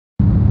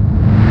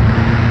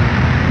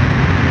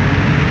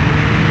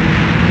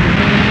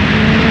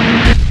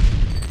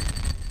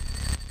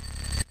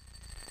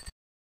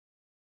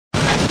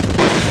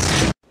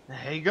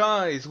Hey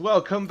guys,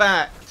 welcome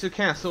back to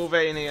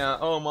Castlevania.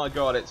 Oh my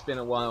god, it's been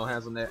a while,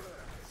 hasn't it?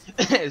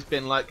 It's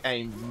been like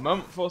a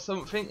month or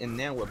something, and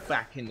now we're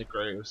back in the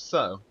groove.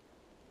 So,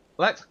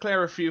 let's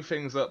clear a few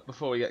things up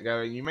before we get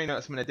going. You may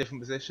notice I'm in a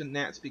different position.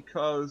 That's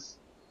because...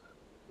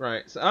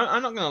 Right, so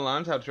I'm not going to lie,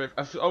 I'm telling the truth.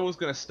 I was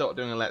going to stop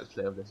doing a Let's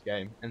Play of this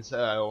game, and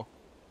so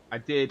I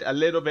did a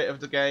little bit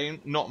of the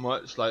game, not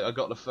much. Like, I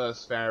got the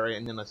first fairy,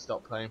 and then I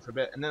stopped playing for a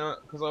bit. And then,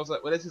 because I was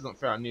like, well, this isn't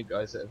fair on you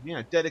guys that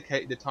have,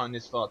 dedicated the time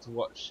this far to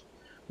watch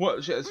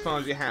it as far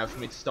as you have for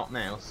me to stop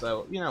now.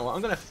 So, you know what,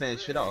 I'm going to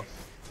finish it off.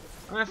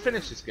 I'm going to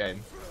finish this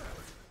game.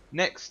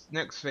 Next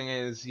thing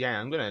is, yeah,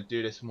 I'm going to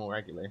do this more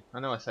regularly. I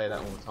know I say that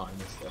all the time,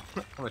 but still,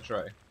 I'm going to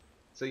try.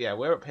 So yeah,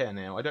 we're up here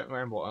now. I don't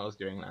remember what I was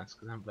doing last,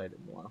 because I haven't played it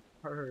in a while.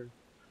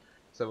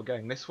 So we're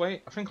going this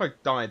way. I think I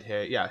died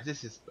here. Yeah,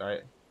 this is,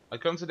 right. I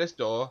come to this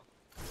door,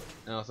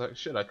 and I was like,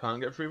 shit, I can't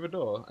get through the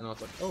door. And I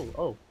was like,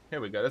 oh, here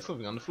we go, there's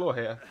something on the floor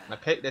here. And I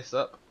picked this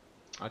up,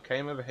 I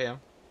came over here,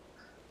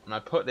 and I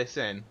put this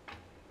in.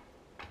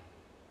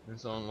 And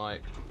so I'm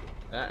like,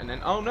 that, and then,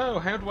 oh no,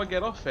 how do I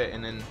get off it?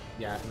 And then,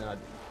 yeah, and then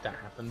that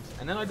happened.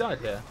 And then I died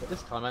here, but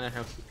this time I know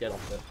how to get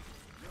off it.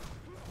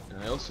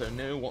 And I also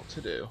know what to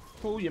do.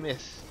 Oh, you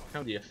missed.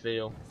 How do you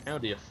feel? How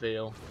do you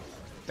feel?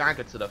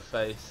 Dagger to the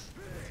face.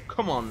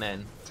 Come on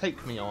then,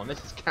 take me on,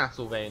 this is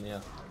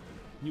Castlevania.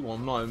 You are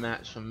no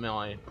match for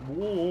my...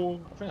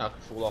 Whoa! I think I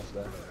could fall off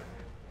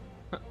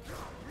there.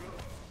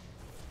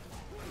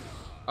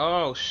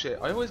 Oh shit,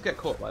 I always get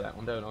caught by that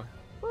one, don't I?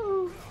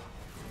 Woo!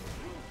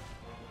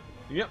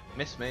 Yep,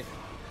 missed me.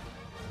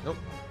 Nope,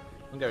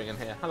 I'm going in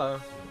here. Hello.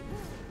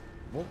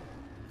 Whoa.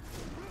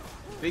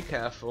 Be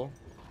careful.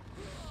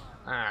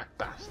 Ah,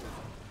 bastard.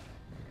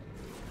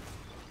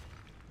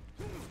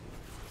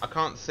 I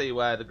can't see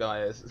where the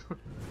guy is.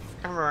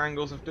 Camera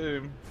angles of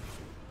doom.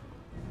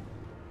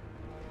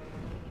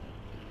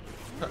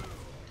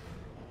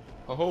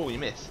 Oh, you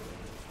missed.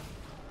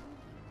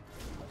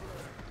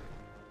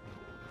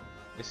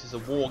 This is a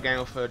war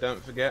galfer,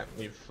 don't forget.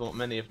 We've fought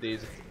many of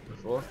these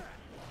before.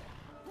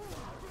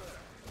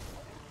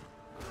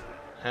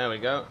 There we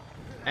go.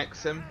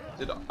 X him.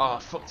 Oh, I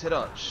fucked it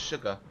up.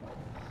 Sugar.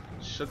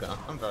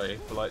 I'm very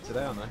polite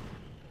today, aren't I?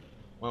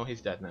 Well, he's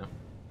dead now.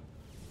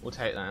 We'll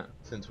take that,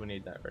 since we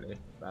need that really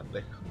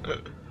badly.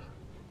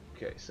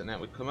 Okay, so now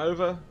we come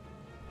over.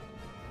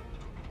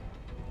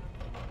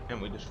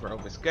 And we just roll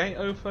this gate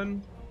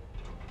open.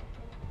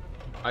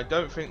 I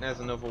don't think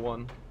there's another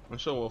one. I'm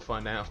sure we'll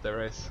find out if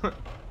there is.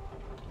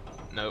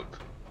 Nope.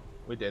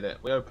 We did it.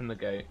 We opened the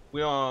gate.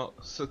 We are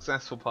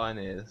successful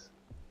pioneers.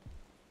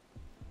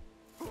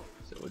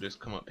 So we'll just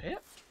come up here.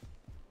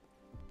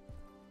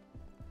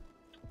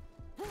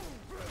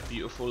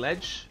 Beautiful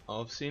ledge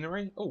of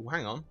scenery. Oh,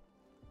 hang on.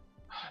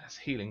 There's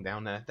healing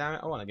down there. Damn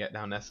it, I want to get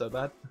down there so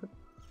bad.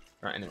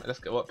 Right, anyway, let's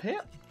go up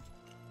here.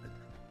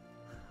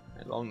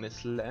 Along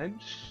this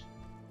ledge.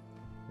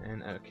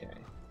 And okay.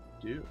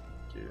 Do.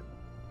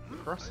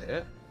 Cross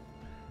it.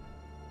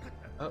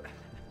 Up.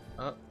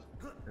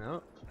 And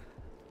up.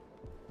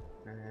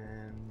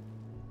 And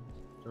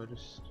do I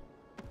just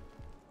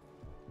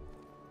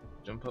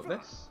jump up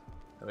this?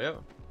 There we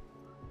go.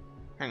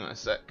 Hang on a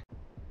sec.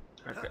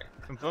 Okay.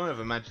 In form of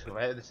a magical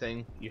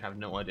editing, you have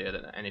no idea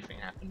that anything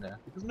happened there,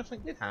 because nothing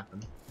did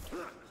happen.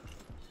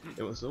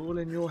 It was all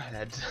in your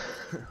head.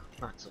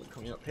 Right, so we're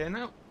coming up here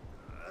now.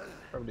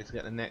 Probably to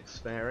get the next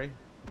fairy.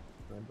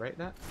 Can I break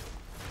that?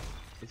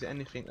 Is there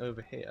anything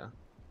over here?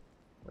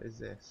 What is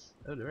this?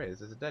 Oh, there is.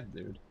 There's a dead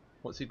dude.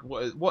 What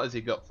has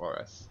he got for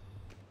us?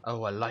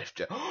 Oh, a life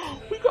gem.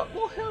 We got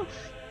more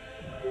health!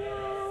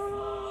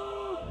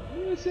 Whoa!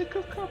 Music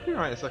of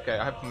copyright. It's okay.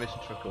 I have permission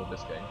to record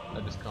this game.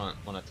 I just can't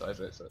monetize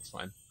it, so it's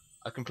fine.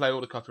 I can play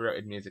all the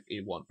copyrighted music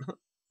you want.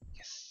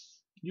 Yes!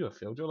 You have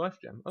filled your life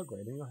gem,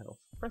 upgrading your health.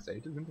 Press A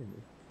to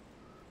continue.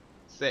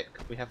 Sick.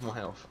 We have more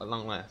health at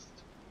long last.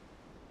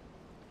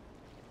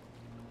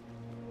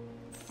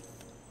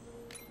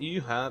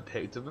 You have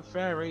picked up a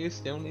fairy, you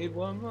still need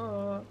one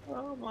more.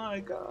 Oh my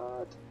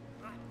god.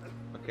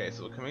 Okay,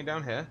 so we're coming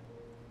down here.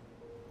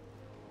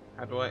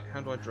 How do I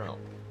drop?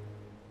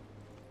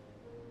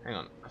 Hang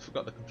on, I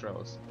forgot the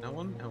controls.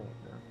 L1? L1, no,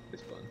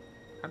 this button.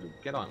 How do we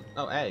get on?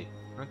 Oh, A.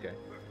 Okay.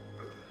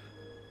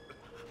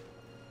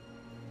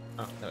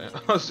 Oh, there we go.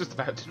 I was just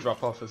about to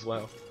drop off as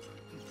well.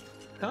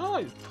 Can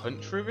I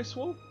punch through this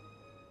wall?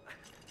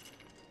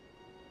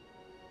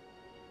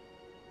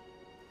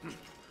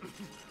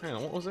 Hang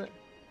on, what was it?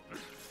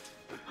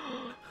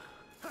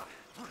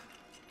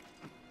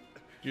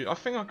 Dude, I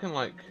think I can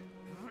like...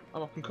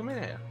 Oh, I can come in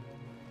here.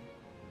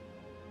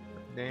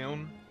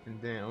 Down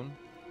and down.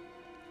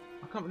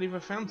 I can't believe I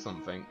found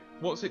something.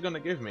 What's it going to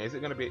give me? Is it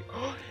going to be...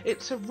 Oh,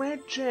 it's a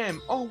red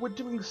gem! Oh, we're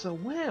doing so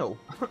well!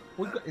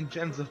 We've got in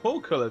gems of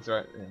all colours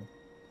right now.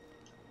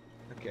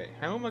 Okay,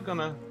 how am I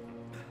gonna...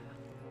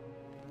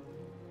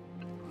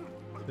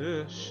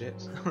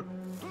 shit.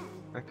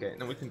 Okay,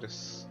 now we can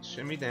just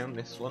shimmy down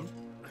this one.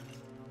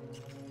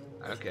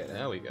 Okay,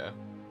 there we go.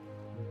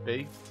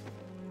 B.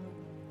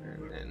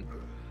 And then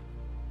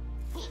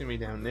shimmy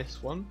down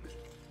this one.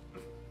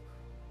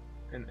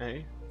 And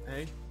A.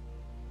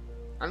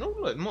 And oh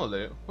look, more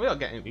loot. We are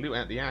getting loot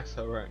out the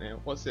asshole right now.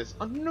 What's this?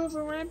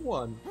 Another red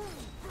one!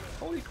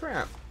 Holy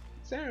crap.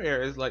 This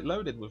area is like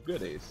loaded with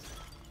goodies.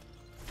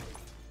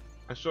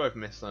 I'm sure I've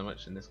missed so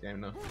much in this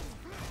game now.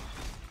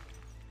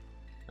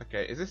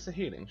 Okay, is this the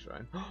healing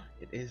shrine?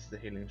 It is the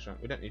healing shrine.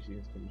 We don't need to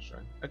use the healing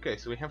shrine. Okay,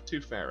 so we have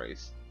 2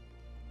 fairies.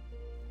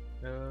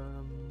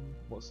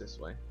 What's this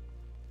way?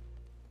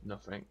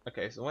 Nothing.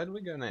 Okay, so where do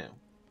we go now?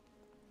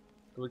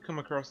 Do we come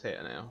across here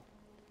now?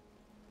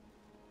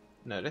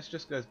 No, this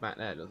just goes back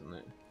there, doesn't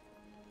it?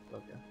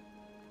 Okay.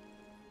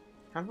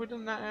 Have we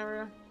done that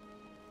area?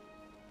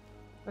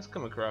 Let's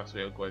come across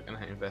real quick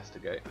and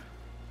investigate.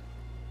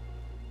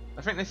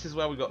 I think this is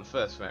where we got the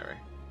first fairy.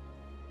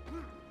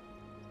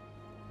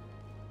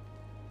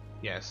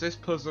 Yes, this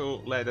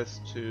puzzle led us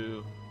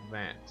to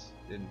that,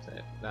 didn't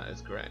it? That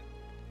is correct.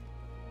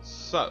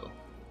 So,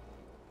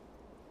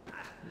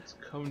 let's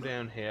come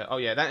down here. Oh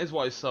yeah, that is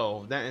what I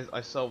solved. That is,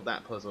 I solved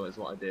that puzzle. Is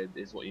what I did.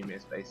 Is what you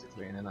missed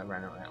basically, and then I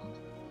ran around.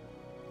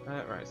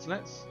 Right, so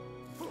let's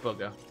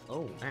bugger.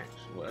 Oh,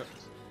 actually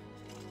worked.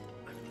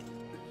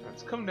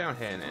 Let's come down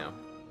here now,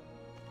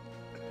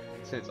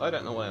 since I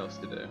don't know what else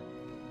to do.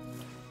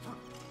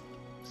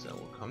 So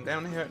we'll come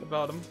down here at the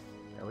bottom.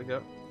 There we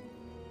go.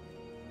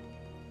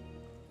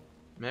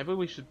 Maybe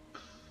we should.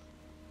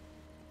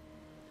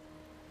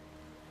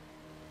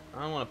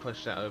 I don't want to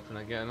push that open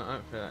again. I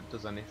don't feel that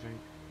does anything.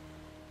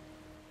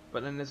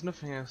 But then there's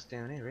nothing else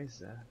down here, is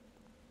there?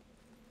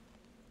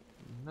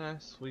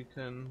 Unless we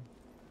can.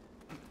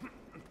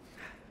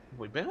 Have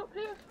we been up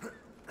here?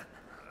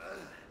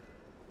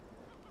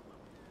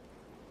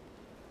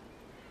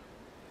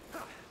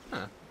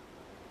 Huh.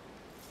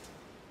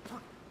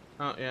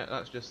 Oh yeah,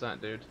 that's just that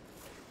dude.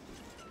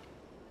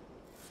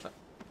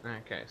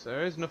 Okay, so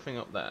there is nothing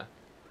up there.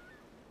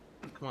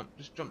 Come on,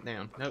 just jump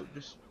down. No,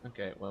 just...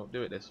 Okay, well,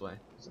 do it this way.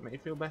 Does it make you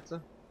feel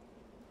better?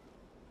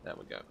 There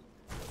we go.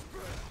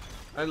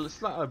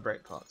 Let's let our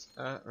break parts.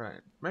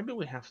 Right. Maybe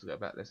we have to go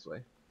back this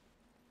way.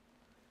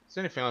 It's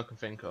the only thing I can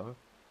think of.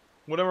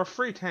 Well, there are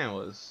 3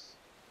 towers.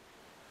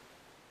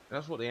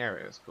 That's what the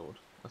area is called,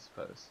 I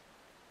suppose.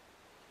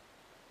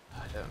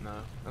 I don't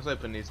know. Let's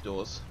open these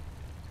doors.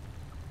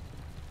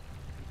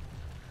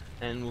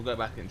 And we'll go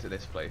back into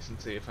this place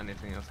and see if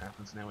anything else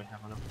happens. Now we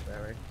have another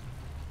fairy.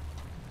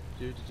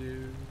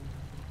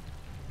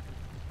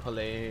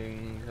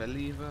 Pulling a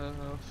lever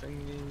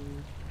thingy.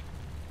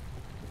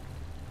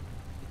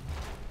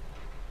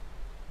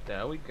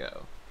 There we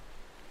go.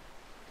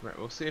 Right,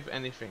 we'll see if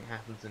anything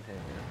happens in here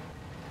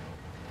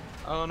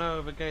now. Oh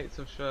no, the gates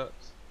have shut.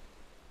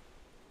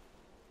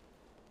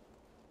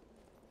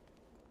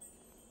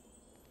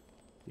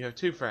 You have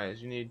 2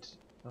 fairies. You need.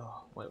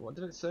 Oh wait, what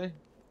did it say?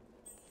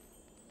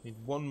 Need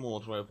 1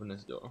 more to open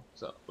this door.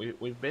 So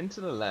we've been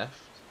to the left.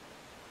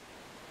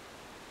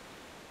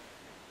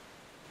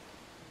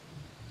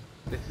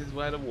 This is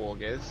where the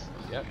warg is.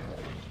 Yep.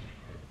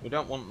 We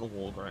don't want the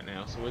warg right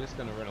now, so we're just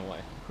gonna run away.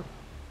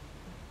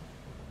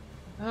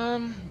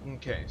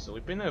 Okay, so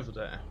we've been over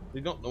there.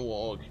 We got the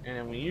warg, and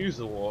then we use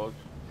the warg,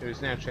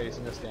 who's now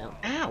chasing us down.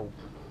 Ow!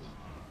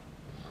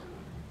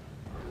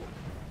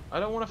 I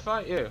don't want to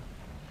fight you.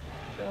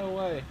 Go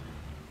away.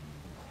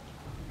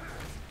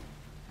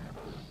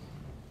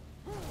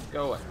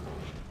 Go away.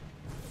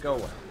 Go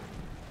away.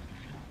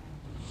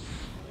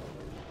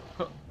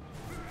 Huh.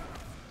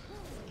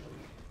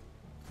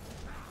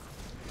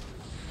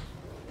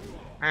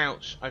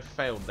 Ouch, I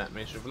failed that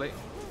miserably.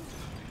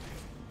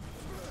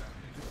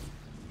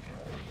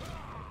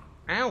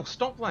 Ow,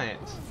 stop that!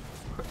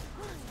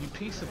 You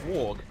piece of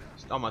warg.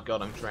 Oh my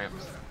god, I'm trapped.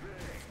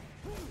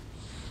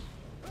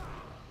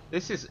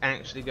 This is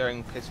actually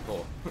going piss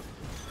poor.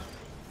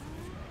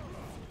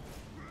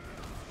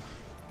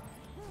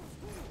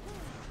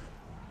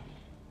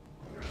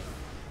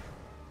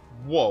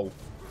 Whoa.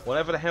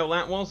 Whatever the hell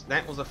that was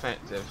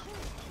effective.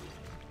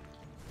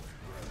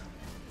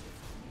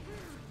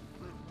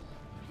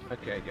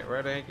 Okay, get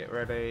ready, get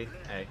ready.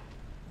 Hey.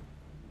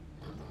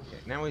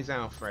 Okay, now he's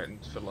our friend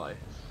for life.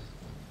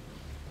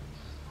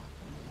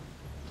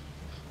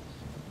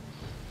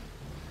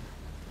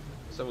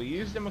 So we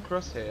used him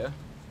across here.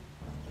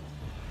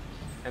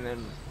 And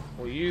then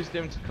we used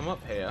him to come up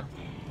here.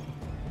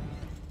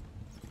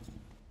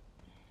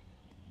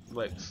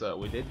 Like so,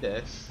 we did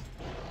this.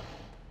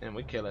 And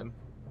we kill him.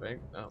 Right?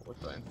 Oh, we're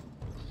fine.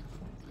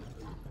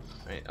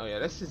 Right, oh yeah,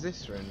 this is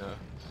this room though.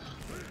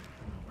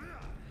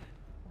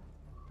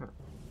 Huh.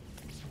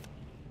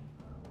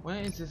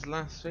 Where is this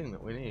last thing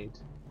that we need?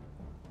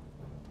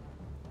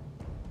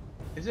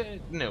 Is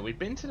it? No, we've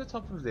been to the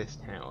top of this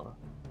tower.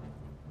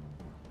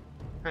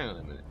 Hang on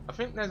a minute. I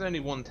think there's only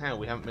 1 tower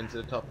we haven't been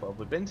to the top of.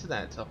 We've been to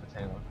that top of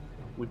tower.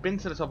 We've been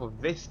to the top of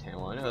this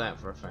tower. I know that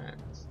for a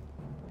fact.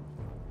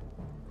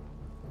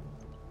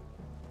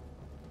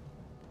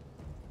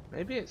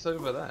 Maybe it's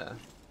over there.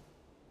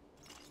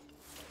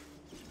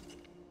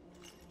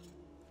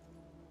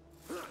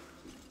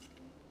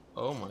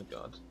 Oh my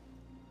god.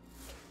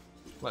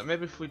 Like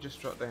maybe if we just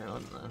drop down, I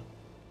don't know.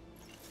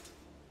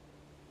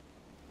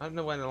 I don't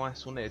know where the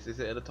last one is. Is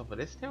it at the top of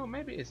this tower?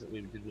 Maybe is it?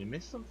 Did we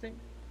miss something?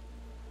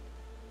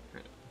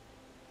 Hang on.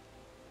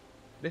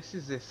 This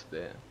is this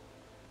bit.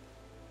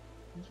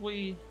 Did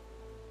we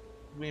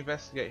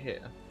investigate here?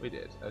 We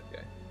did.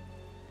 Okay.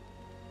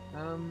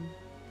 I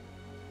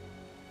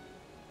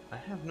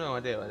have no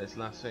idea where this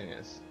last thing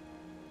is.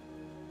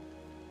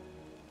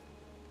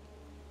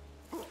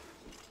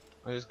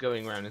 I'm just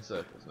going around in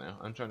circles now.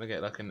 I'm trying to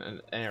get like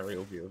an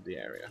aerial view of the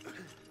area.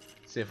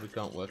 See if we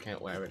can't work out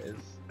where it is.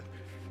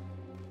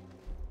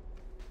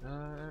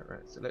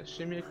 Right, so let's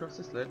shimmy across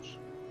this ledge.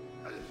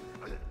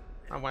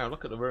 Oh wow,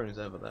 look at the ruins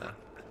over there.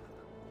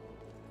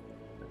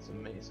 That's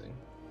amazing.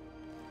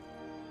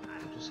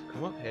 We'll just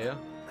come up here.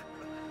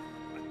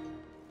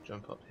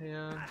 Jump up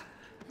here.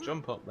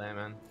 Jump up there,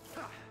 man.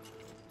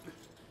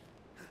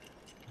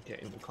 Okay,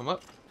 we'll come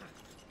up.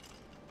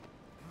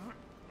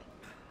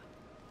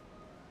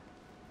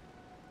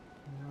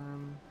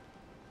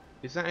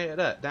 Is that it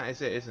there? That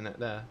is it, isn't it,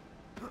 there?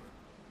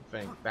 I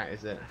think that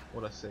is it.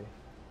 What I see.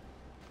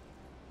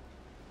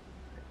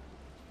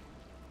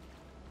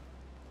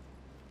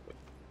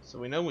 So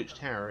we know which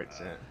tower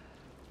it's at.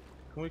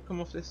 Can we come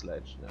off this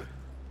ledge? No.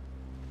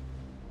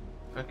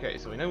 Okay,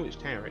 so we know which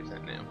tower it's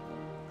at now.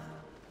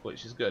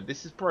 Which is good.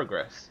 This is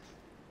progress.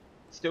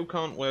 Still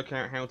can't work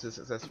out how to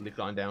successfully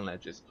climb down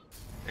ledges.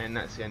 And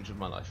that's the end of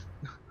my life.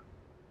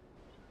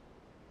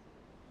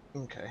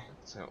 Okay,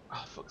 so,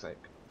 oh fuck's sake.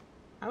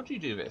 How do you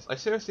do this? I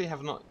seriously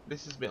have not.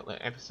 This is a bit like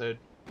episode.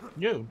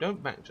 No,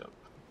 don't back jump.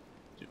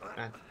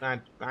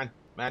 Bad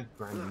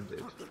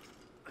branded.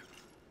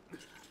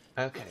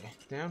 Okay,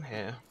 down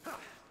here.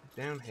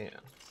 Down here.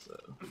 So,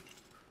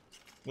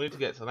 we need to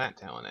get to that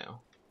tower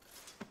now.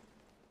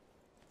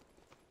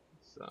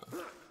 So,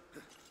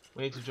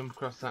 we need to jump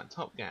across that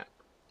top gap.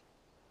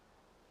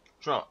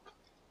 Drop.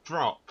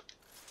 Drop.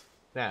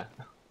 There.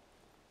 I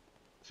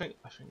think.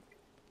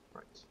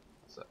 Right.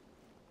 So,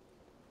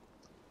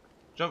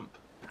 jump.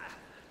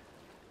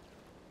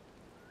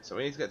 So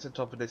we need to get to the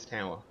top of this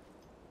tower.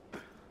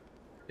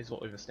 Is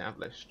what we've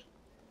established.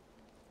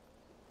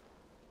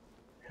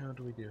 How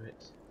do we do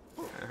it?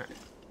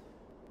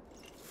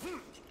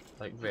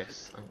 Like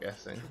this, I'm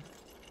guessing.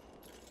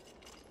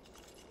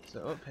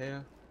 So up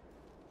here.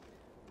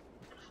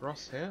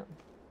 Across here.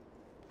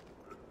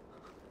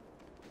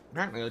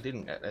 Apparently I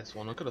didn't get this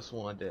one. I could have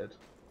sworn I did.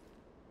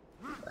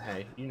 But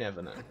hey, you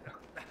never know.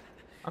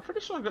 I'm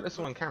pretty sure I got this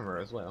one on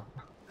camera as well.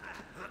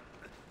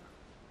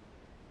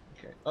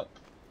 Okay, up.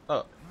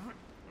 Up.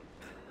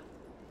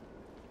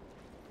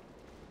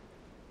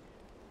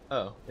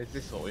 Oh, is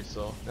this what we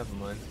saw? Never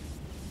mind.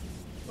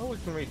 Well, we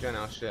can regen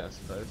our shit, I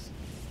suppose.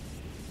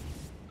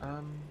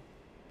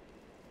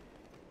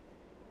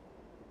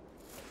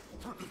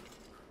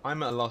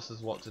 I'm at a loss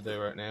as what to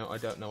do right now. I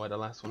don't know where the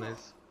last one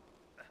is.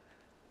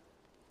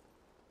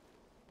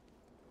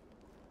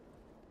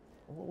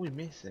 What are we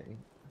missing?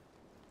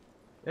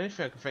 The only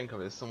thing I can think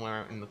of is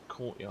somewhere out in the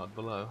courtyard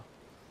below.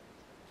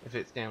 If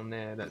it's down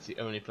there, that's the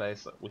only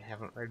place that we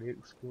haven't really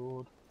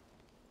explored.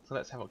 So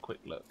let's have a quick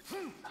look.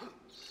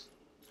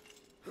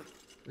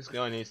 This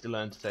guy needs to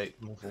learn to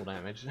take more fall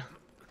damage.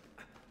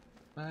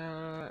 Let's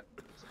go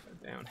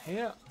down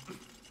here.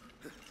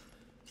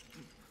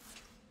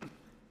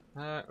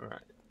 Right.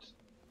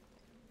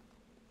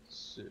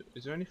 So,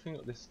 is there anything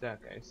up this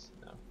staircase?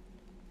 No.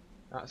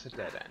 That's a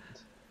dead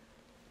end.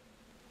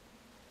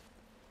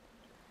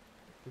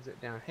 Is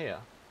it down here?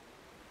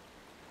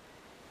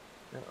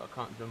 No, I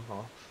can't jump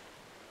off.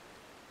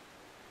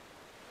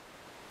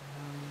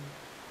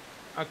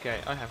 Okay,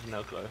 I have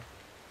no clue.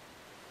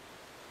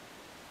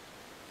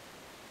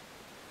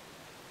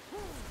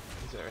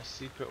 Is there a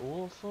secret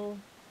waterfall?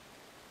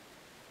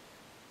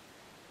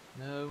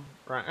 No.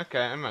 Right, okay,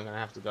 I'm not going to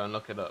have to go and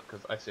look it up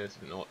because I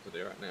seriously don't know what to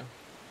do right now.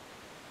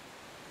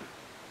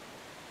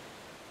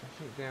 I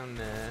think down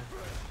there.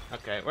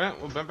 Okay, well,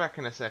 we'll be back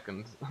in a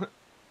second.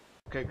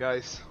 Okay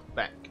guys,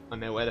 back. I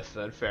know where the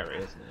third ferry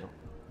is now.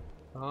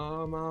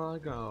 Oh my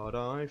god,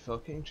 I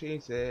fucking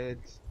cheated.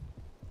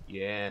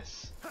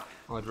 Yes.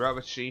 I'd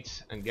rather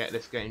cheat and get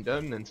this game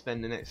done than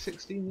spend the next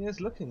 16 years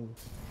looking.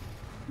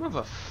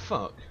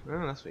 Motherfuck.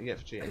 Oh, that's what you get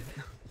for cheating.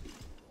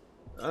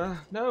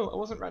 No, I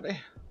wasn't ready.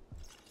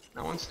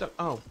 Now I'm stuck.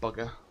 Oh,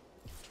 bugger.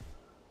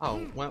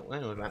 Oh, well,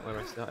 we're back where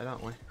I started,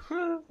 aren't we?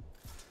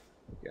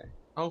 Okay.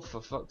 Oh,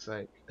 for fuck's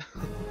sake.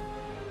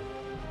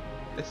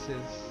 This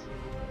is...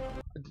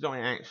 Did I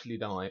actually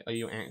die? Are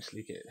you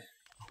actually kidding?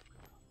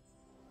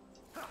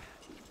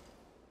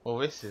 Well,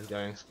 this is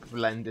going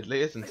splendidly,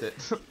 isn't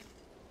it?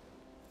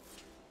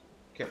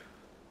 Okay.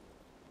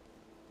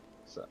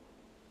 So,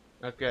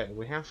 okay,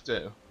 we have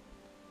to.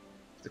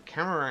 If the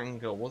camera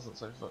angle wasn't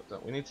so fucked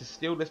up, we need to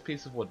steal this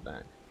piece of wood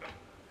back.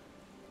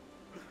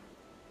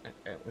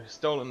 Okay, we've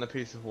stolen the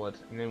piece of wood,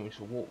 and then we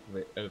shall walk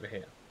with it over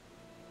here.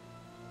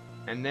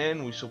 And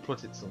then we shall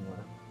put it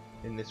somewhere.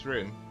 In this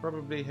room.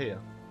 Probably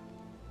here.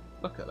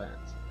 Look at that.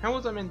 How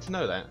was I meant to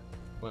know that?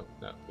 Well,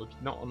 no,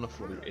 not on the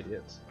floor, you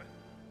idiots.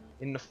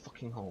 In the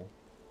fucking hole.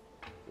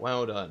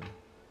 Well done.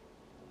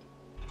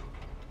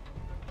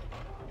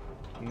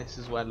 And this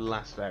is where the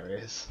last fairy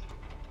is.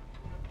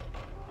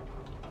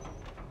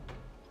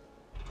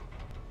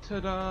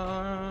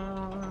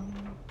 Ta-da!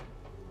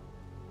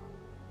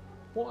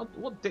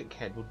 What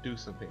dickhead would do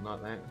something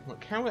like that?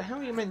 Like how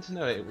are you meant to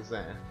know it was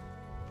there?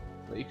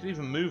 Like you could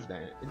even move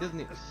that. It doesn't.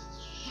 It's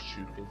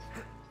stupid.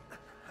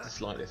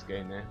 Just like this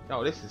game now.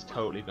 Oh, this is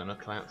totally gonna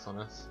collapse on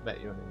us. Bet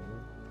you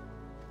anything.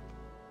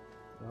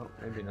 Well,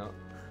 maybe not.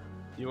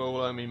 You all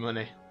owe me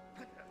money.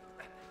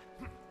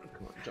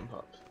 Come on, jump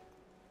up.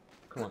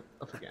 Come on,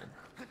 up again.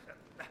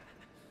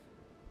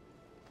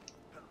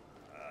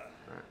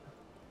 Right.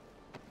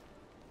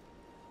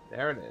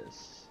 There it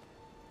is.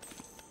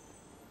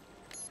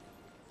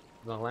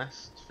 The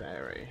last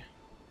fairy.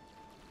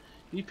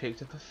 You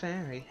picked up a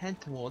fairy.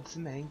 Head towards the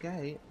main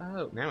gate.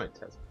 Oh, now it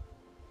does.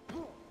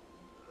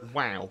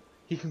 Wow.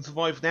 He can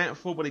survive that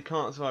full, but he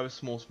can't survive a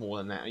small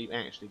than that. Are you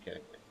actually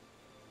kidding me?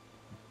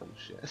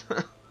 Bullshit.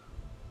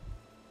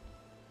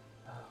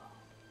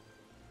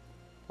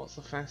 What's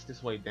the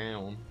fastest way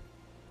down?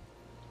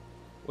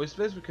 Well, I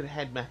suppose we could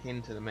head back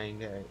into the main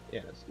gate.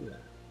 Yeah, let's do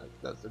that.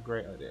 That's a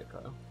great idea,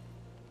 Kyle.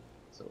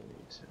 That's all we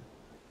need to.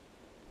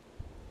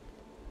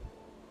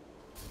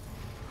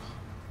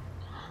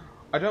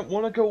 I don't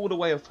want to go all the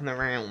way up and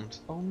around.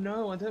 Oh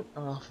no, I don't.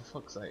 Oh, for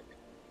fuck's sake.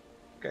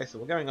 Okay, so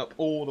we're going up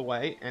all the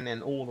way and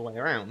then all the way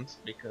around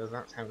because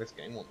that's how this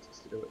game wants us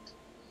to do it.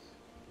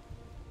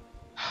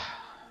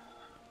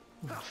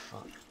 Oh,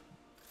 fuck.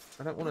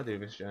 I don't want to do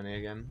this journey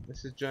again.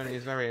 This journey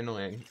is very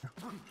annoying.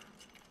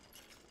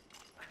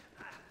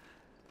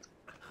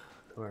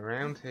 Come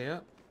around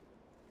here.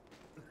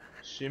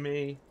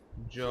 Shimmy,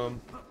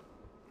 jump,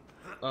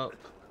 up,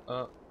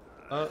 up,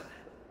 up.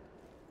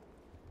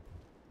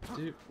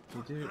 Do.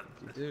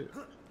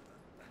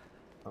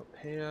 Up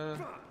here.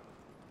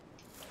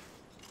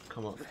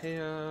 Come up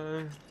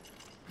here.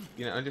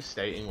 You know, I'm just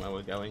stating where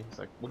we're going. It's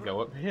like, we'll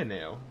go up here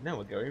now. Now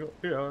we're going up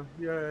here.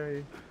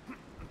 Yay.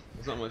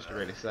 There's not much to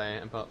really say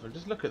apart from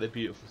just look at the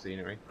beautiful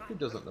scenery. Who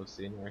doesn't love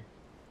scenery?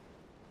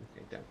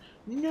 Okay, down.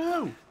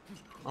 No!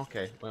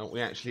 Okay, well,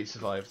 we actually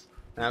survived.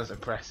 That was an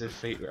impressive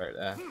feat right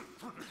there.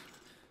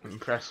 I'm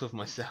impressed with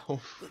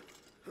myself.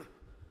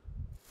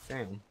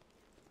 Damn.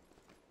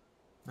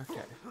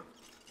 Okay.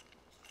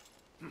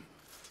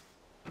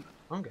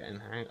 I'm getting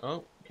hang.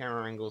 Oh,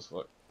 camera angles,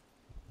 look.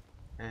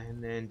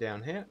 And then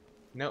down here.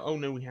 No, oh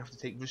no, we have to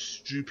take the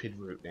stupid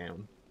route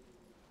down.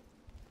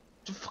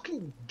 To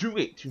fucking do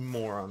it, you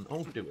moron.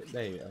 Oh, do it.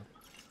 There you go.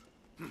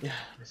 Yeah,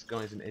 this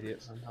guy's an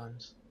idiot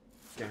sometimes.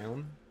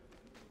 Down.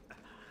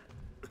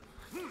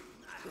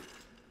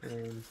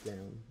 And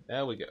down.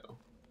 There we go.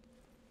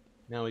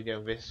 Now we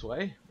go this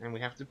way, and we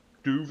have to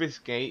do this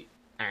gate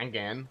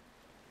again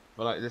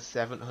for like the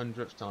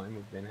 700th time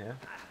we've been here.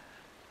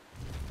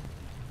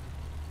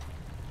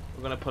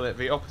 We're gonna pull it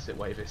the opposite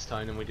way this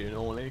time than we do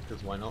normally,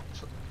 because why not?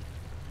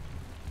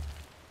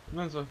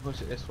 Might as well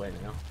push it this way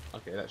now.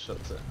 Okay, that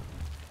shuts it.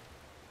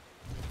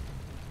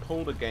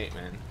 Pull the gate,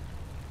 man.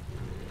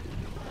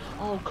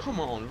 Oh, come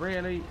on,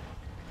 really?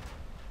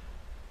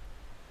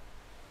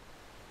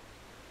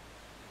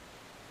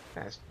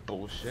 That's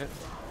bullshit.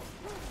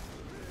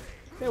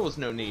 There was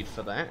no need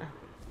for that.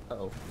 Uh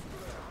oh.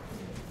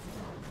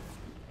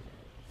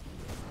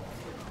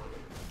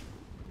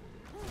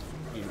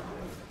 You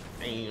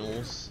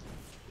anals.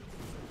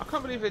 I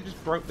can't believe they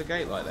just broke the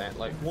gate like that.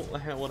 Like, what the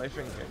hell were they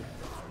thinking?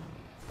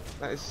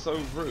 That is so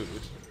rude.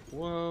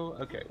 Whoa,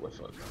 okay, we're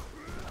fucked.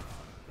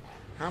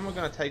 How am I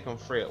going to take on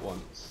 3 at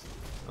once?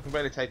 I can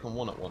barely take on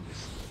 1 at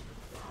once.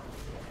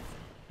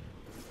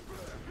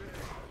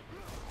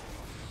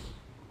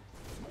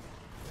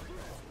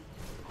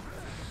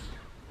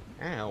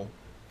 Ow.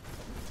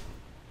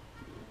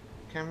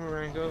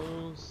 Camera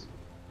angles.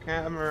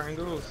 Camera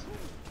angles.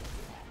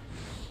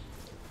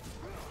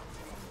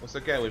 It's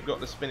okay, we've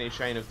got the spinny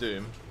chain of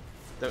doom.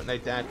 Don't they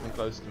dare come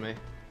close to me,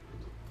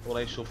 or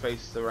they shall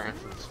face the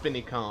wrath of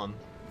Spinny Khan.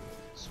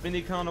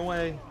 Spinny Khan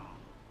away!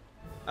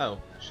 Oh,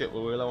 shit,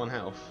 well, we're low on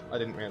health. I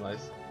didn't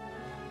realise.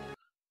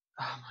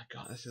 Oh my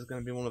god, this is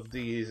going to be one of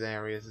these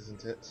areas,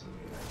 isn't it?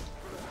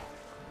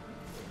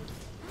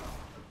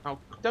 Oh,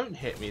 don't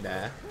hit me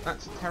there.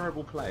 That's a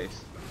terrible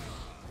place.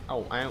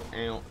 Oh, ow,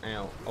 ow,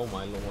 ow. Oh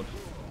my lord.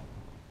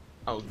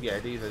 Oh, yeah,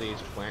 these are these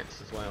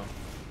twats as well.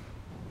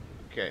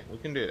 Okay, we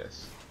can do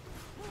this.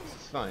 This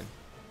is fine.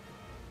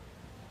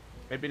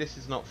 Maybe this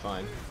is not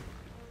fine.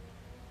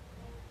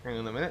 Hang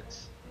on a minute.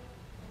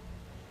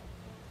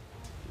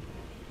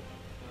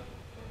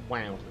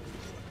 Wow.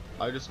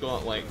 I just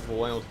got like the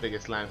world's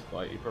biggest lance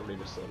bite, you probably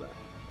just saw that.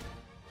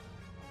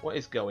 What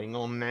is going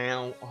on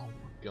now? Oh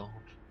my god.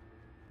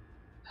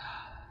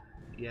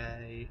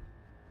 Yay.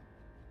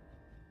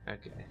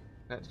 Okay,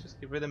 let's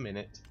just give it a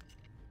minute.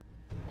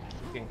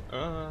 Okay.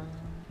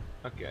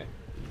 Okay.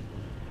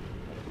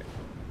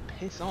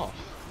 Piss off.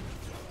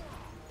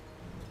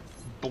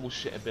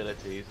 Bullshit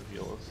abilities of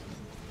yours.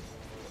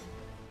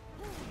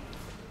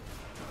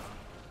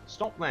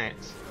 Stop that.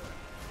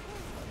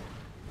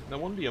 No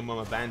wonder your mum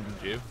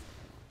abandoned you.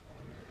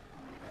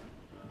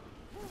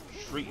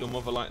 Treat your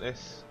mother like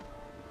this.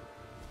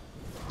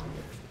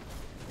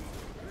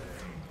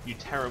 You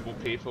terrible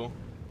people.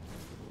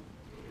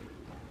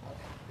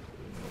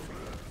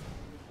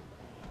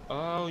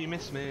 Oh, you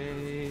missed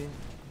me.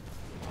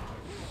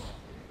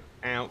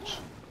 Ouch.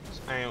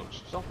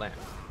 Ouch. Stop that.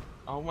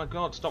 Oh my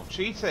god, stop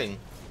cheating.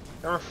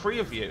 There are 3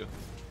 of you.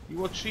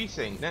 You are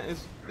cheating. That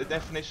is the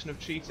definition of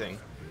cheating.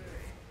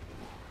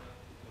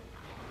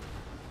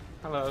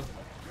 Hello.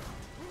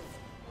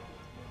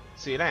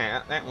 See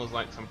that? That was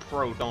like some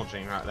pro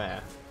dodging right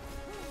there.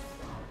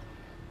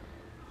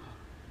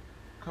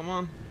 Come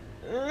on.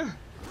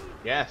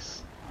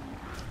 Yes.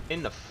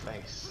 In the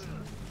face.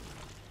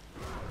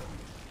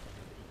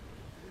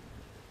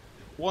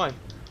 Why?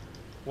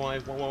 Why?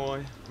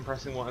 I'm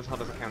pressing Y as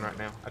hard as I can right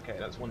now. Okay,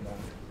 that's 1 down.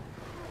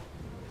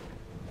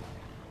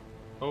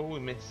 Oh, we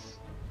missed.